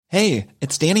Hey,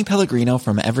 it's Danny Pellegrino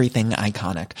from Everything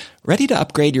Iconic. Ready to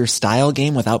upgrade your style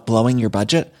game without blowing your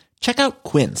budget? Check out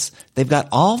Quince. They've got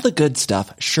all the good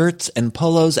stuff, shirts and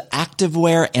polos,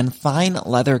 activewear, and fine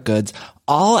leather goods,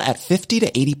 all at 50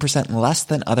 to 80% less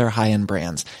than other high-end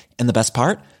brands. And the best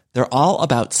part? They're all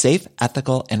about safe,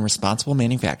 ethical, and responsible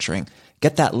manufacturing.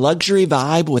 Get that luxury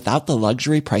vibe without the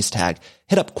luxury price tag.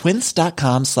 Hit up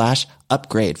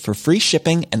quince.com/upgrade for free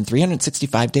shipping and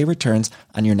 365-day returns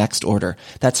on your next order.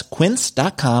 That's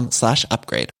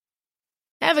quince.com/upgrade.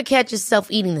 Ever catch yourself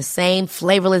eating the same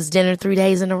flavorless dinner 3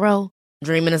 days in a row?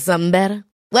 Dreaming of something better?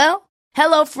 Well,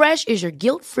 HelloFresh is your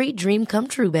guilt-free dream come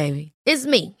true, baby. It's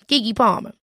me, Keke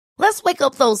Palmer. Let's wake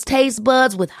up those taste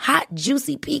buds with hot,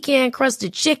 juicy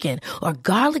pecan-crusted chicken or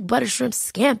garlic butter shrimp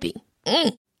scampi.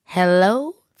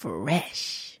 Hello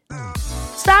Fresh.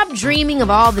 Stop dreaming of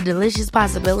all the delicious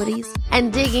possibilities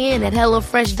and dig in at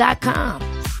HelloFresh.com.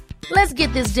 Let's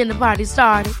get this dinner party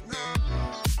started.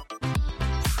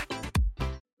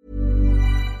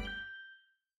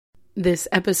 This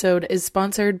episode is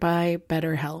sponsored by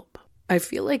BetterHelp. I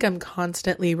feel like I'm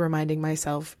constantly reminding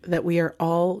myself that we are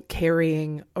all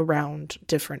carrying around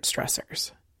different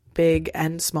stressors, big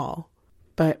and small.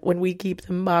 But when we keep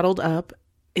them bottled up,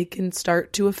 it can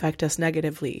start to affect us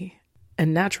negatively.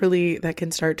 And naturally, that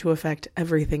can start to affect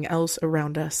everything else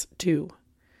around us too.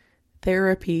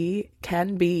 Therapy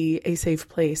can be a safe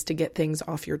place to get things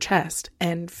off your chest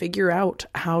and figure out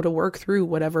how to work through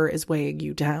whatever is weighing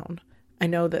you down. I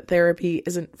know that therapy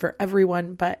isn't for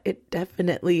everyone, but it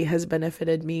definitely has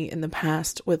benefited me in the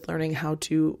past with learning how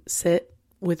to sit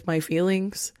with my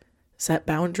feelings, set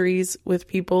boundaries with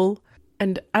people,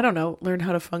 and learn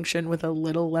how to function with a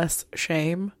little less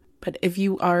shame. But if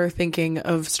you are thinking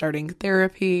of starting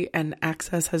therapy and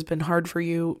access has been hard for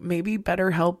you, maybe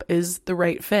BetterHelp is the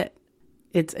right fit.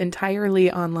 It's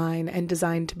entirely online and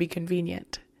designed to be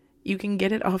convenient. You can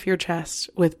get it off your chest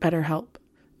with BetterHelp.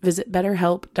 Visit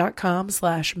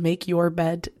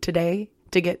BetterHelp.com/makeyourbed today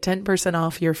to get 10%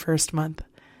 off your first month.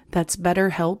 That's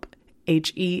BetterHelp,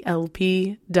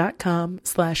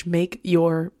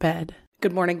 HELP.com/makeyourbed.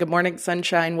 Good morning,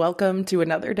 sunshine. Welcome to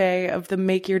another day of the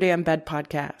Make Your Damn Bed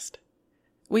podcast.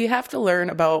 We have to learn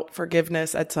about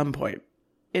forgiveness at some point.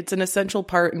 It's an essential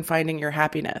part in finding your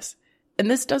happiness.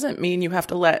 And this doesn't mean you have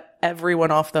to let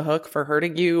everyone off the hook for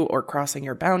hurting you or crossing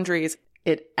your boundaries.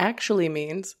 It actually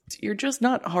means you're just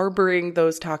not harboring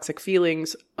those toxic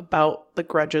feelings about the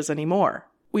grudges anymore.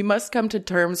 We must come to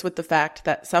terms with the fact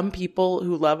that some people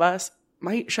who love us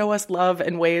might show us love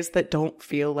in ways that don't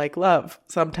feel like love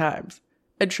sometimes.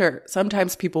 And sure,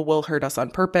 sometimes people will hurt us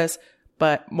on purpose,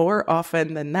 but more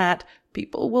often than that,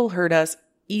 people will hurt us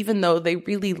even though they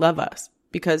really love us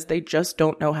because they just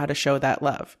don't know how to show that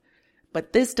love.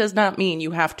 But this does not mean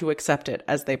you have to accept it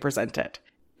as they present it.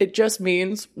 It just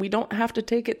means we don't have to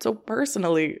take it so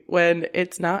personally when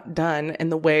it's not done in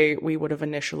the way we would have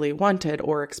initially wanted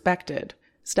or expected.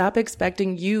 Stop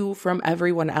expecting you from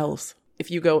everyone else. If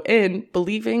you go in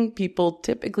believing people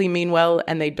typically mean well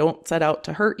and they don't set out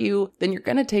to hurt you, then you're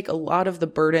going to take a lot of the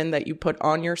burden that you put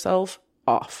on yourself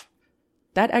off.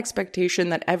 That expectation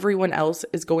that everyone else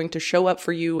is going to show up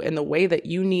for you in the way that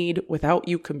you need without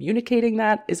you communicating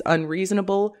that is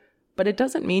unreasonable, but it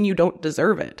doesn't mean you don't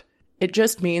deserve it. It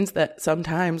just means that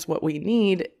sometimes what we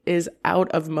need is out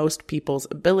of most people's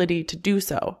ability to do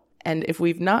so. And if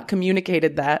we've not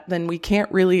communicated that, then we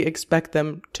can't really expect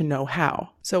them to know how.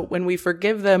 So when we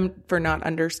forgive them for not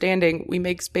understanding, we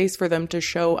make space for them to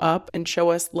show up and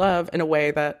show us love in a way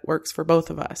that works for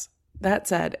both of us. That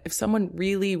said, if someone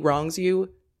really wrongs you,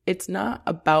 it's not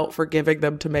about forgiving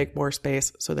them to make more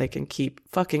space so they can keep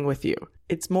fucking with you.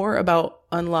 It's more about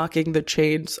unlocking the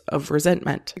chains of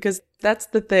resentment. Because that's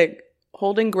the thing.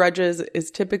 Holding grudges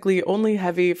is typically only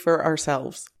heavy for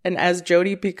ourselves. And as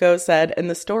Jodi Picoult said in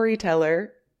The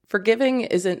Storyteller, forgiving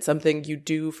isn't something you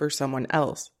do for someone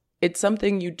else. It's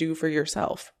something you do for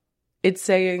yourself. It's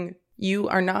saying, you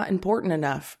are not important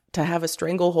enough to have a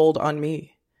stranglehold on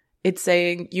me. It's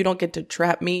saying, you don't get to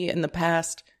trap me in the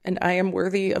past, and I am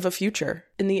worthy of a future.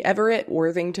 In the Everett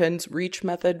Worthington's REACH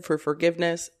method for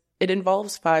forgiveness, it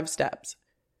involves 5 steps.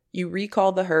 You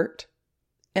recall the hurt,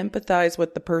 empathize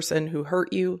with the person who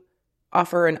hurt you,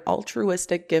 offer an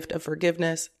altruistic gift of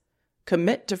forgiveness,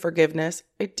 commit to forgiveness,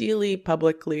 ideally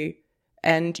publicly,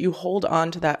 and you hold on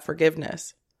to that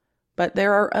forgiveness. But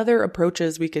there are other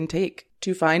approaches we can take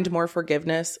to find more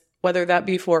forgiveness, whether that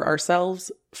be for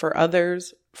ourselves, for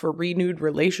others, for renewed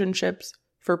relationships,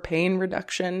 for pain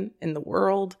reduction in the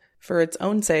world, for its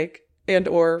own sake, and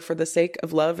or for the sake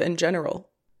of love in general.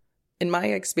 In my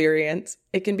experience,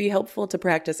 it can be helpful to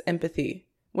practice empathy,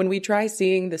 When we try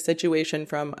seeing the situation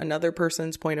from another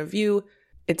person's point of view,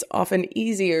 it's often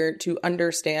easier to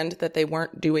understand that they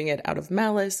weren't doing it out of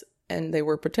malice and they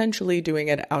were potentially doing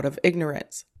it out of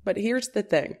ignorance. But here's the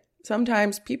thing.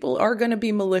 Sometimes people are going to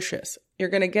be malicious. You're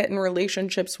going to get in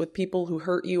relationships with people who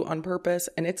hurt you on purpose,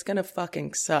 and it's going to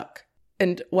fucking suck.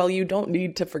 And while you don't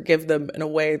need to forgive them in a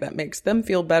way that makes them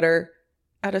feel better,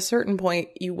 at a certain point,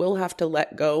 you will have to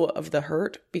let go of the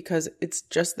hurt because it's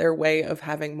just their way of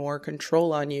having more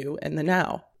control on you in the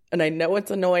now. And I know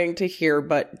it's annoying to hear,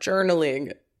 but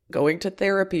journaling, going to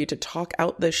therapy to talk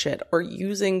out this shit, or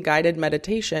using guided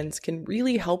meditations can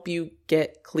really help you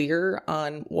get clear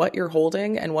on what you're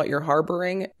holding and what you're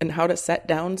harboring and how to set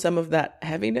down some of that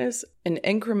heaviness in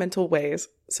incremental ways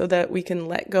so that we can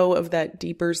let go of that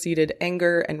deeper-seated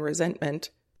anger and resentment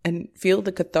and feel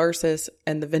the catharsis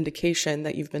and the vindication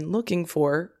that you've been looking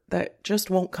for that just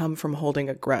won't come from holding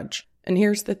a grudge. And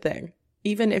here's the thing.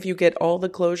 Even if you get all the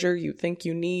closure you think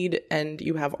you need and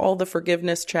you have all the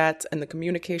forgiveness chats and the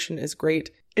communication is great,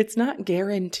 it's not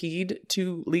guaranteed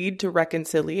to lead to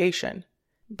reconciliation.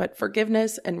 But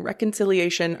forgiveness and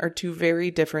reconciliation are two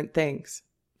very different things.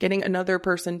 Getting another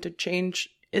person to change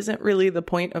isn't really the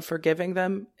point of forgiving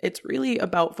them. It's really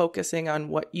about focusing on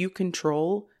what you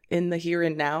control in the here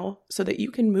and now so that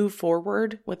you can move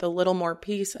forward with a little more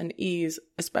peace and ease,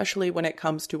 especially when it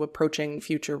comes to approaching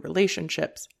future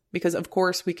relationships. Because of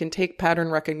course we can take pattern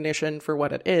recognition for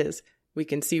what it is. We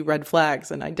can see red flags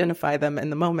and identify them in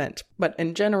the moment. But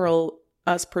in general,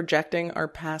 us projecting our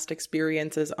past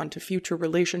experiences onto future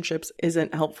relationships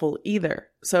isn't helpful either.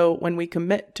 So when we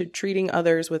commit to treating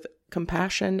others with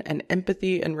compassion and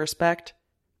empathy and respect,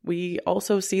 we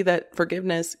also see that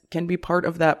forgiveness can be part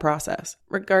of that process,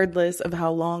 regardless of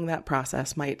how long that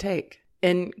process might take.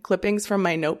 In clippings from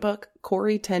my notebook,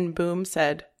 Corey Ten Boom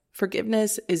said,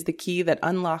 "Forgiveness is the key that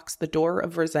unlocks the door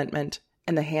of resentment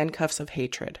and the handcuffs of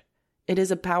hatred. It is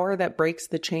a power that breaks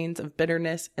the chains of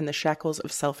bitterness and the shackles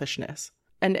of selfishness."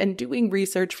 And in doing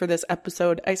research for this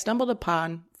episode, I stumbled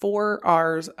upon 4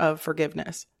 R's of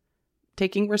forgiveness: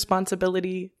 taking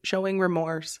responsibility, showing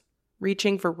remorse,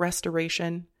 reaching for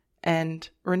restoration, and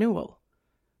renewal.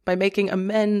 By making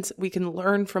amends, we can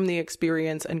learn from the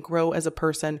experience and grow as a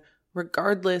person,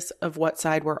 regardless of what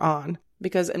side we're on.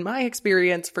 Because in my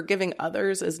experience, forgiving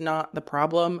others is not the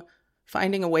problem.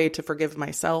 Finding a way to forgive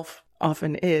myself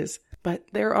often is. But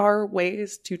there are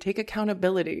ways to take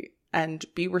accountability and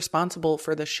be responsible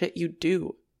for the shit you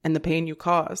do and the pain you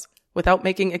cause, without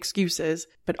making excuses,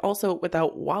 but also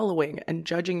without wallowing and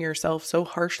judging yourself so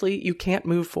harshly you can't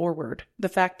move forward. The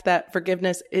fact that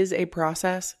forgiveness is a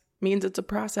process means it's a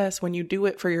process when you do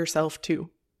it for yourself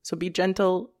too. So be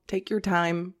gentle, take your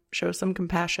time, show some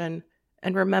compassion,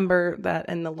 and remember that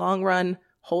in the long run,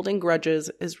 holding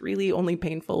grudges is really only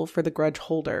painful for the grudge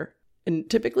holder, and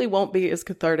typically won't be as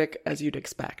cathartic as you'd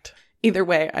expect. Either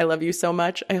way, I love you so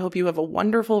much. I hope you have a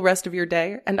wonderful rest of your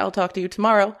day, and I'll talk to you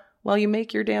tomorrow while you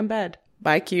make your damn bed.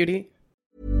 Bye, cutie.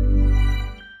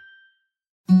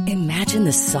 Imagine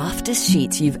the softest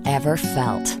sheets you've ever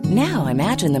felt. Now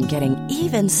imagine them getting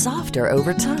even softer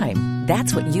over time.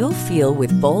 That's what you'll feel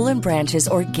with Boll & Branch's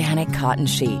organic cotton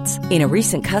sheets. In a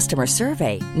recent customer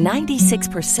survey,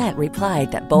 96%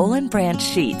 replied that Boll & Branch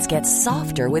sheets get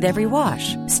softer with every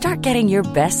wash. Start getting your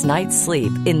best night's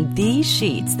sleep in these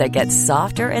sheets that get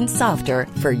softer and softer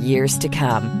for years to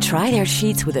come. Try their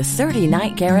sheets with a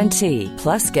 30-night guarantee.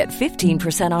 Plus, get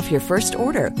 15% off your first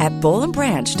order at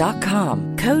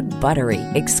bollandbranch.com. Code BUTTERY.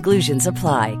 Exclusions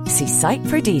apply. See site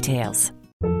for details.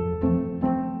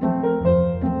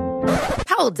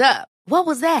 Hold up. What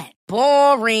was that?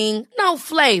 Boring. No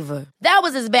flavor. That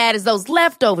was as bad as those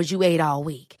leftovers you ate all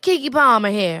week. Keke Palmer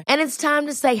here. And it's time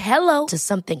to say hello to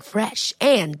something fresh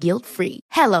and guilt-free.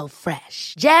 Hello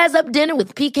Fresh. Jazz up dinner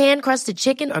with pecan-crusted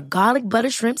chicken or garlic butter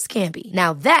shrimp scampi.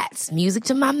 Now that's music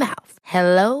to my mouth.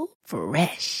 Hello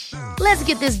Fresh. Let's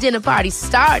get this dinner party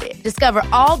started. Discover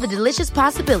all the delicious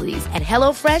possibilities at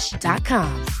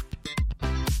HelloFresh.com.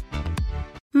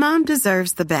 Mom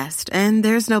deserves the best, and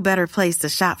there's no better place to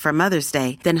shop for Mother's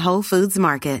Day than Whole Foods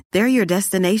Market. They're your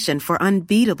destination for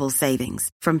unbeatable savings,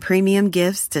 from premium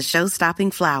gifts to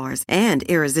show-stopping flowers and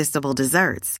irresistible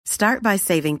desserts. Start by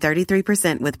saving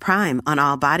 33% with Prime on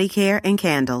all body care and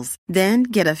candles. Then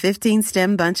get a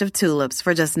 15-stem bunch of tulips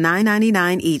for just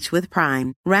 $9.99 each with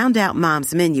Prime. Round out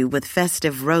Mom's menu with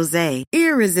festive rosé,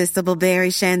 irresistible berry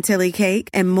chantilly cake,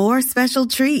 and more special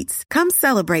treats. Come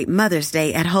celebrate Mother's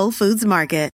Day at Whole Foods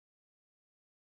Market.